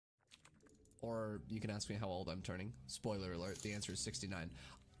Or you can ask me how old I'm turning. Spoiler alert, the answer is 69.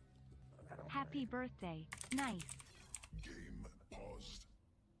 Happy birthday. Nice. Game paused.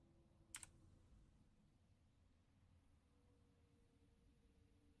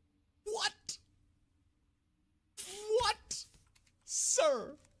 What? What?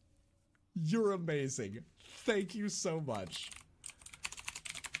 Sir, you're amazing. Thank you so much.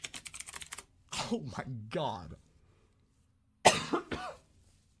 Oh my god.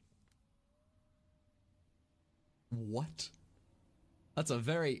 What? That's a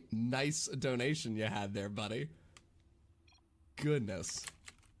very nice donation you had there, buddy. Goodness.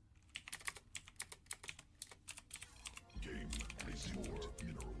 Game has more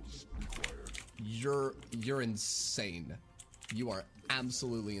minerals required. You're insane. You are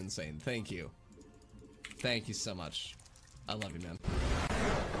absolutely insane. Thank you. Thank you so much. I love you, man.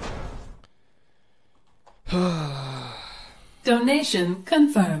 Donation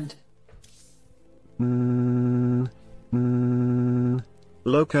confirmed.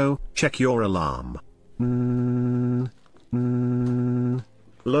 Loco, check your alarm.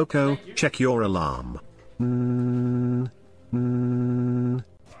 Loco, check your alarm.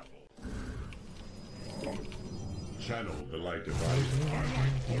 Channel the light device.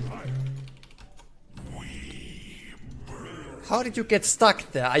 How did you get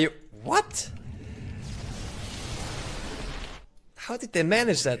stuck there? Are you... What? How did they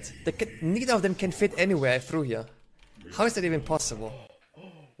manage that? Neither of them can fit anywhere through here. How is that even possible?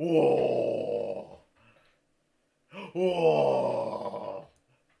 Whoa! Whoa!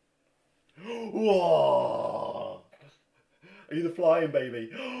 Whoa! Are you the flying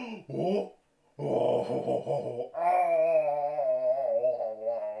baby? Whoa! Whoa!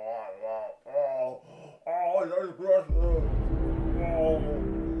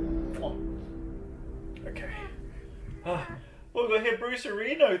 Okay. Well, we've got here Bruce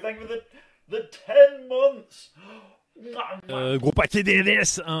Areno. Thank you for the 10 months. Gros paquet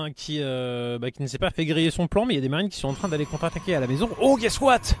DNS hein, qui ne s'est pas fait griller son plan, mais il y a des marines qui sont en train d'aller contre-attaquer à la maison. Oh, guess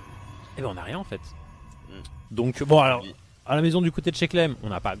what? Eh ben on a rien en fait. Donc bon alors, à la maison du côté de chez Clem, on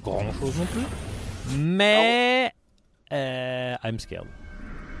n'a pas grand chose non plus. Mais I'm scared.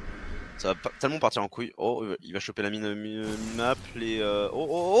 Ça va tellement partir en couille. Oh, il va choper la map, les...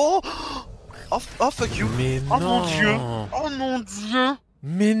 Oh, fuck you. Mais oh non. Mon dieu. Oh mon dieu.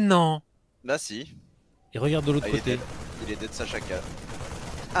 Mais non. Là si. Et regarde de l'autre côté. Il est dead sa chaka.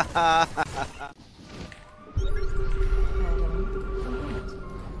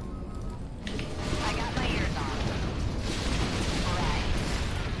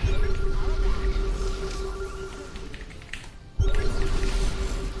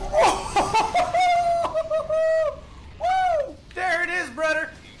 Woo! There it is, brother.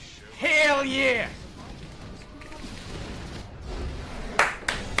 Hell yeah.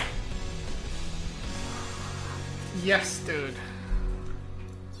 Yes, dude.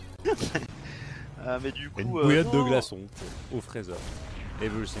 Mais du coup, une bouillotte de glaçons au fraiseur.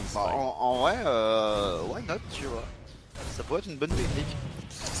 Everything's fine. En vrai, why not, tu vois. Ça pourrait être une bonne technique.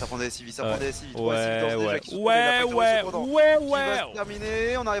 Ça prend des SCV, ça prend des SCV. Ouais. Va se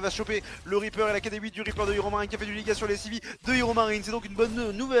terminer. On arrive à choper le Reaper et la KD8 du Reaper de Heromarine qui a fait du dégât sur les SCV de Heromarine. C'est donc une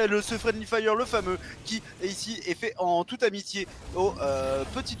bonne nouvelle. Ce Friendly Fire, le fameux, qui est ici est fait en toute amitié aux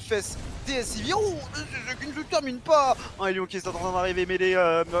petites fesses des SCV. Oh, ce qui ne se termine pas. Un Helion qui est en train d'arriver, mais les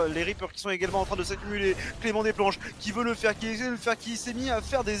Reapers qui sont également en train de s'accumuler. Clément des planches qui veut le faire, qui essaie de le faire, qui s'est mis à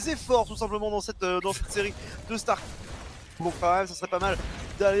faire des efforts tout simplement dans cette série de StarCraft. Bon, quand même, ça serait pas mal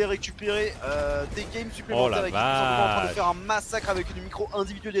d'aller récupérer des games supplémentaires et qui est tout simplement en train de faire un massacre avec une micro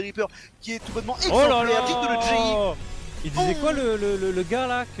individuelle des Reapers qui est tout bonnement exemplaire. Dites de le GI. Il disait quoi le gars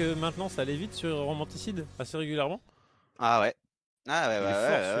là, que maintenant ça allait vite sur Romanticide assez régulièrement? Ah ouais. Il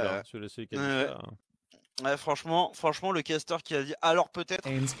est fort celui qui a dit ça. Ouais, franchement, le caster qui a dit alors peut-être.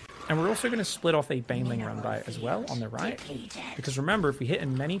 And we're also going to split off a Baneling run by as well on the right. Because remember, if we hit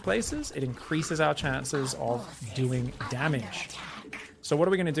in many places, it increases our chances of doing damage. So what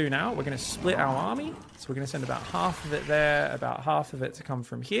are we going to do now? We're going to split our army. So we're going to send about half of it there, about half of it to come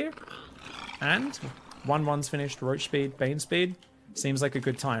from here. And 1-1's finished, Roach speed, Bane speed. Seems like a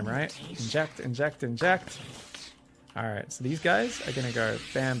good time, right? Inject, inject, inject. Alright, so these guys are going to go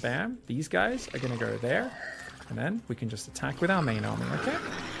bam, bam. These guys are going to go there. And then we can just attack with our main army, okay?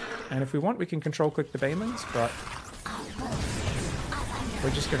 And if we want, we can control click the Baymans, but we're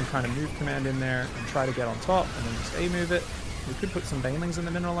just going to kind of move command in there and try to get on top and then just A-move it. We could put some Banelings in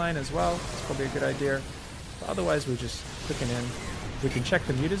the mineral line as well. It's probably a good idea. But otherwise, we're just clicking in. We can check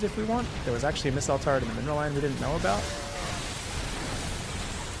the mutas if we want. There was actually a missile turret in the mineral line we didn't know about.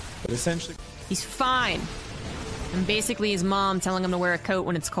 But essentially... He's fine. And basically his mom telling him to wear a coat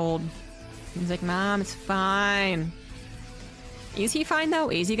when it's cold. He's like, Mom, it's fine. Is he fine, though?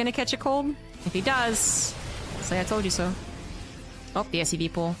 Is he gonna catch a cold? If he does, say I told you so. Oh, the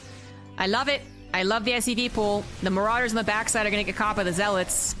SCV pool. I love it. I love the SCV pool. The Marauders on the backside are gonna get caught by the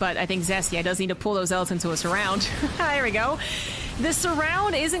Zealots, but I think Zestia does need to pull those Zealots into a surround. There we go. The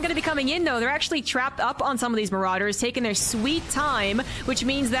surround isn't gonna be coming in, though. They're actually trapped up on some of these Marauders, taking their sweet time, which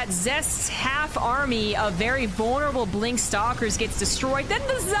means that Zest's half army of very vulnerable Blink Stalkers gets destroyed. Then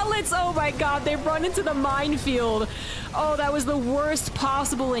the Zealots, oh my god, they run into the minefield. Oh, that was the worst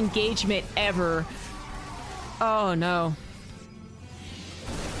possible engagement ever. Oh no.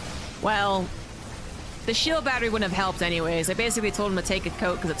 Well, the shield battery wouldn't have helped anyways. I basically told him to take a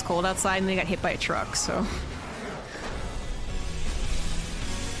coat because it's cold outside, and they got hit by a truck, so...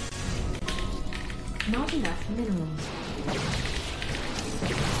 Not enough minerals.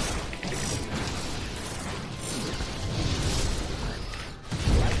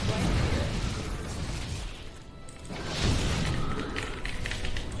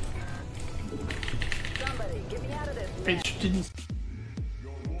 Somebody, get me out of this. It didn't...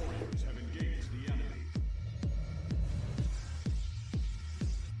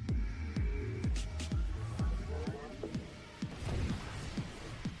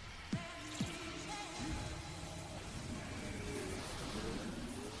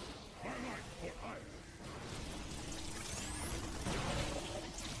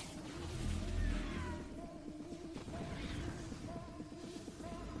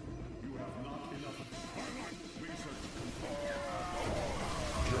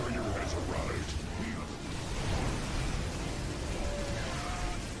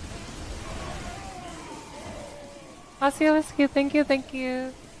 Oscar, thank you. Thank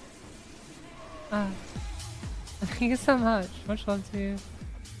you so much. Much love to you.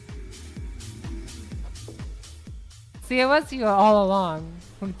 See, it was you all along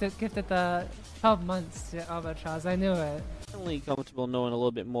who gifted the 12 months to Albatross. I knew it. Definitely comfortable knowing a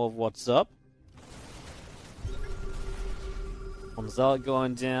little bit more of what's up. One Zard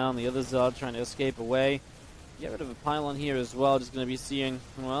going down, the other Zard trying to escape away. Get rid of a pylon here as well, just going to be seeing,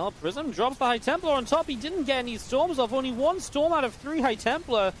 well, Prism drops the High Templar on top. He didn't get any storms off, only one storm out of 3 High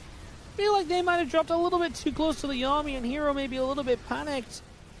Templar. Feel like they might have dropped a little bit too close to the army, and Hero may be a little bit panicked.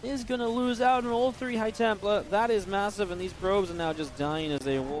 Is going to lose out on all 3 High Templar. That is massive, and these probes are now just dying as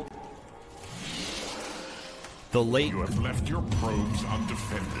they walk. The late... You have left your probes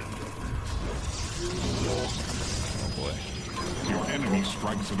undefended. Oh boy. Your enemy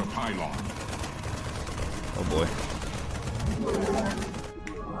strikes at a pylon. Oh boy.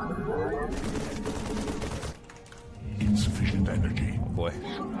 Insufficient energy. Oh boy.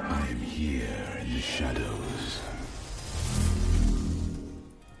 I am here in the shadows.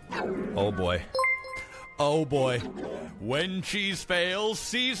 Oh boy. Oh boy. When Cheese Fails,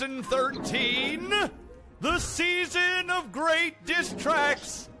 Season 13, the season of great diss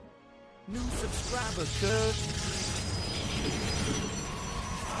tracks. New subscriber, cuz.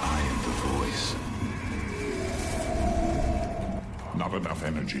 I am the voice. Not enough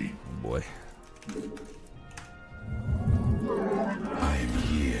energy. Oh boy. I am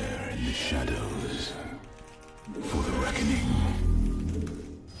here in the shadows for the reckoning.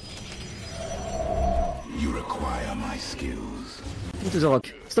 You require my skills. Into the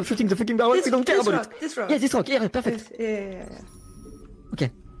rock. Stop shooting the fucking barrel. We don't care about it. This rock. Yes, this rock. Yeah, perfect. Yeah. Okay.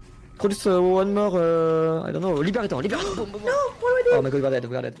 Produce one more. I don't know. Liberator. No, what do I do? Oh my god, we're dead.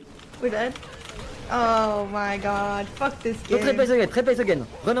 We're dead. We're dead. Oh my god, fuck this game. Don't trap base again.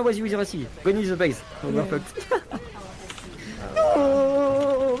 Run away with your SC. Go with the base. Oh, perfect.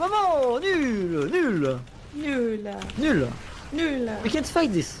 No, maman, nul. We can't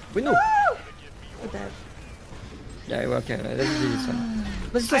fight this. We know. We're dead. Yeah, okay. Let's do this one.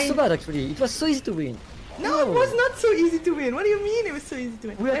 But it was so bad actually. It was so easy to win. No, it was not so easy to win. What do you mean it was so easy to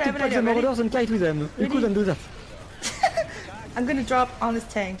win? We had to pack the Marauders and kite with them. We couldn't do that. I'm gonna drop on this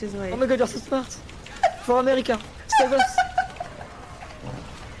tank, just wait. Oh my god, you're so smart. For America. Save us.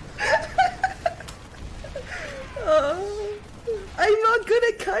 I'm not good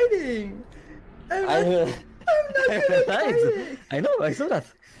at kiting. I'm not good at kiting. I know, I saw that.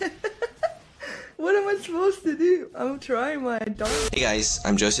 What am I supposed to do? I'm trying my darn. Hey guys,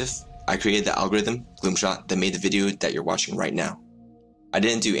 I'm Joseph. I created the algorithm, Gloomshot, that made the video that you're watching right now. I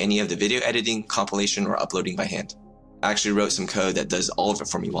didn't do any of the video editing, compilation, or uploading by hand. I actually wrote some code that does all of it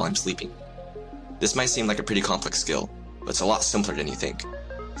for me while I'm sleeping. This might seem like a pretty complex skill, but it's a lot simpler than you think.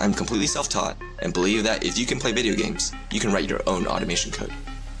 I'm completely self-taught and believe that if you can play video games, you can write your own automation code.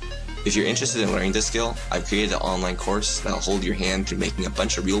 If you're interested in learning this skill, I've created an online course that'll hold your hand through making a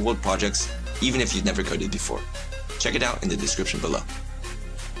bunch of real-world projects, even if you've never coded before. Check it out in the description below.